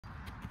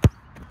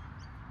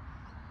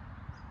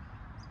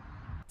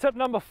Tip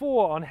number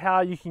 4 on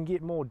how you can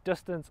get more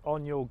distance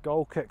on your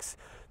goal kicks.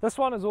 This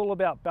one is all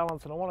about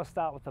balance, and I want to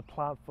start with the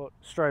plant foot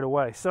straight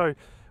away. So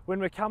when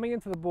we're coming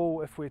into the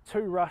ball, if we're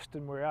too rushed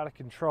and we're out of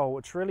control,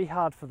 it's really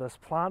hard for this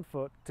plant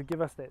foot to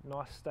give us that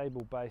nice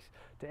stable base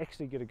to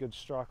actually get a good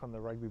strike on the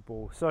rugby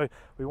ball. So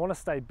we want to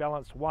stay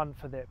balanced, one,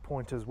 for that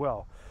point as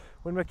well.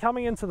 When we're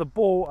coming into the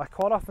ball, I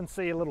quite often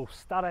see a little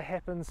stutter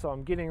happen, so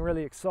I'm getting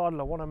really excited,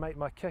 I want to make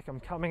my kick, I'm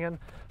coming in,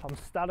 I'm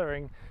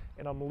stuttering,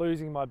 and I'm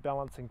losing my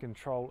balance and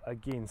control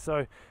again.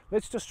 So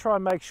let's just try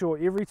and make sure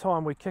every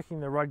time we're kicking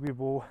the rugby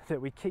ball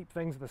that we keep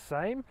things the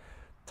same,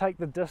 take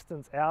the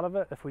distance out of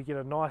it. If we get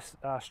a nice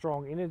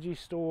strong energy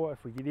store,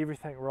 if we get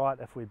everything right,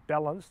 if we're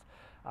balanced,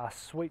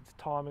 sweet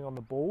timing on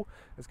the ball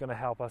is going to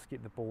help us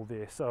get the ball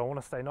there. So I want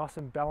to stay nice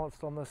and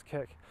balanced on this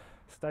kick,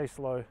 stay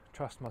slow,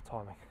 trust my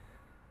timing.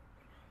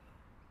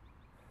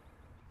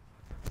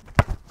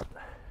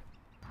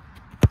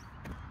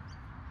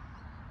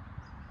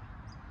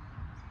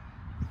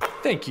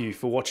 Thank you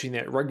for watching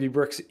that Rugby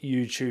Bricks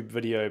YouTube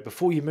video.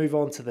 Before you move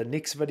on to the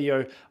next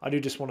video, I do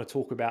just want to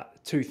talk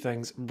about two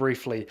things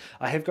briefly.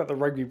 I have got the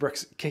Rugby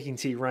Bricks kicking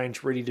tee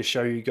range ready to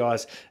show you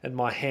guys. In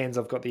my hands,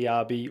 I've got the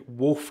RB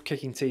Wolf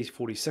kicking tees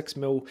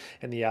 46mm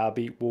and the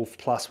RB Wolf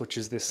Plus, which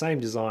is the same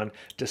design,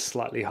 just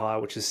slightly higher,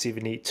 which is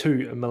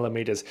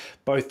 72mm.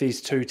 Both these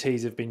two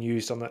tees have been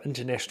used on the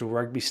international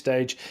rugby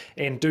stage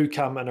and do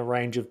come in a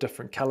range of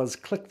different colors.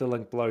 Click the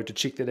link below to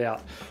check that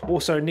out.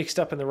 Also, next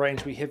up in the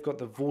range, we have got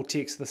the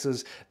Vortex. This is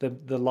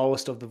the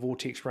lowest of the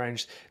Vortex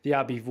range, the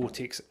RB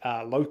Vortex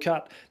low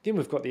cut. Then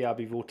we've got the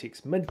RB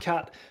Vortex mid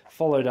cut,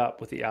 followed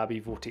up with the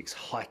RB Vortex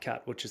high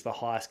cut, which is the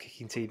highest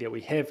kicking tee that we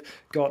have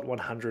got,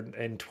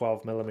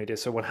 112mm.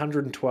 So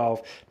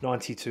 112,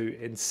 92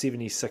 and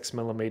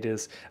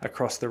 76mm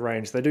across the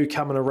range. They do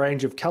come in a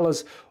range of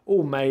colors,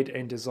 all made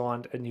and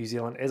designed in New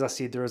Zealand. As I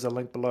said, there is a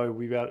link below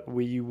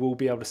where you will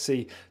be able to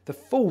see the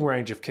full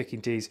range of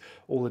kicking tees,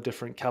 all the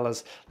different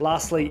colors.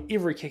 Lastly,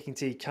 every kicking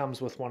tee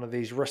comes with one of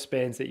these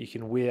wristbands that you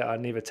can wear. I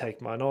never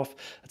take mine off.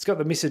 It's got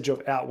the message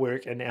of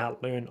outwork and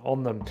outlearn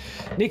on them.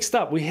 Next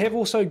up, we have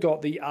also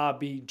got the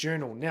RB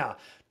journal. Now,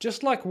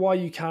 just like why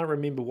you can't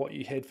remember what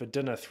you had for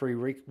dinner 3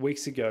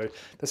 weeks ago,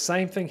 the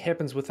same thing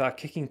happens with our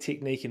kicking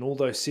technique and all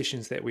those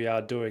sessions that we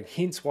are doing,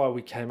 hence why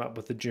we came up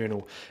with the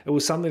journal. It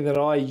was something that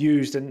I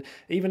used, and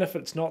even if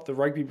it's not the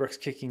Rugby Bricks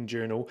kicking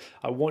journal,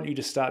 I want you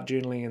to start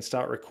journaling and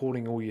start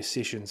recording all your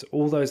sessions,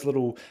 all those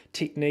little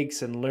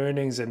techniques and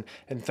learnings and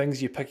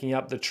things you're picking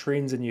up, the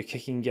trends in your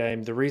kicking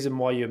game, the reason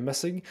why you're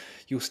missing.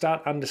 You'll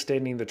start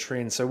understanding the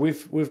trends. So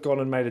we've gone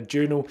and made a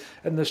journal.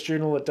 In this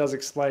journal, it does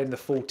explain the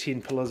full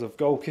 10 pillars of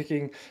goal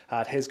kicking.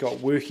 It has got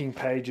working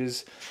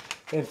pages,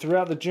 and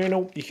throughout the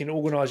journal you can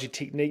organize your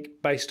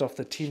technique based off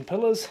the 10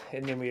 pillars,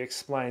 and then we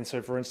explain.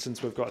 So for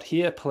instance, we've got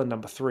here pillar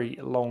number 3,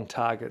 long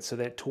target, so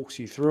that talks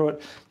you through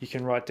it. You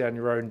can write down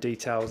your own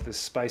details, there's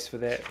space for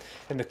that.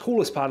 And the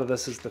coolest part of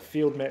this is the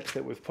field maps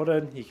that we've put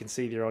in. You can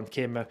see there on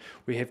camera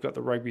we have got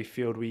the rugby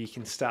field where you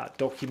can start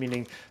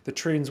documenting the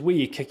trends, where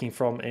you're kicking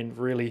from, and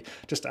really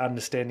just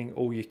understanding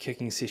all your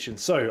kicking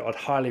sessions. So I'd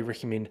highly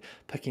recommend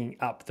picking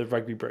up the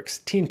Rugby Bricks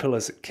 10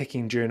 pillars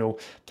kicking journal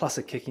plus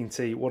a kicking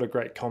tee. What a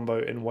great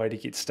combo and way to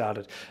get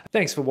started.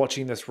 Thanks for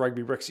watching this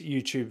Rugby Bricks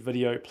YouTube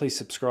video. Please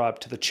subscribe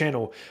to the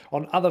channel.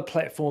 On other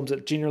platforms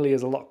it generally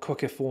is a lot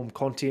quicker form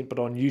content, but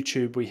on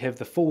YouTube we have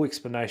the full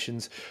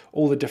explanations,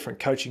 all the different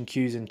coaching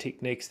cues and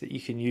techniques that you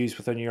can use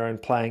within your own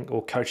playing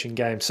or coaching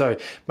game. So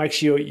make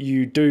sure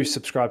you do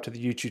subscribe to the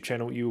YouTube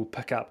channel. You will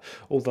pick up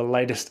all the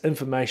latest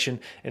information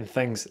and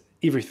things,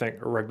 everything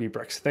Rugby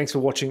Bricks. Thanks for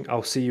watching.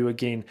 I'll see you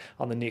again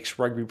on the next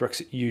Rugby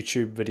Bricks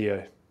YouTube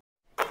video.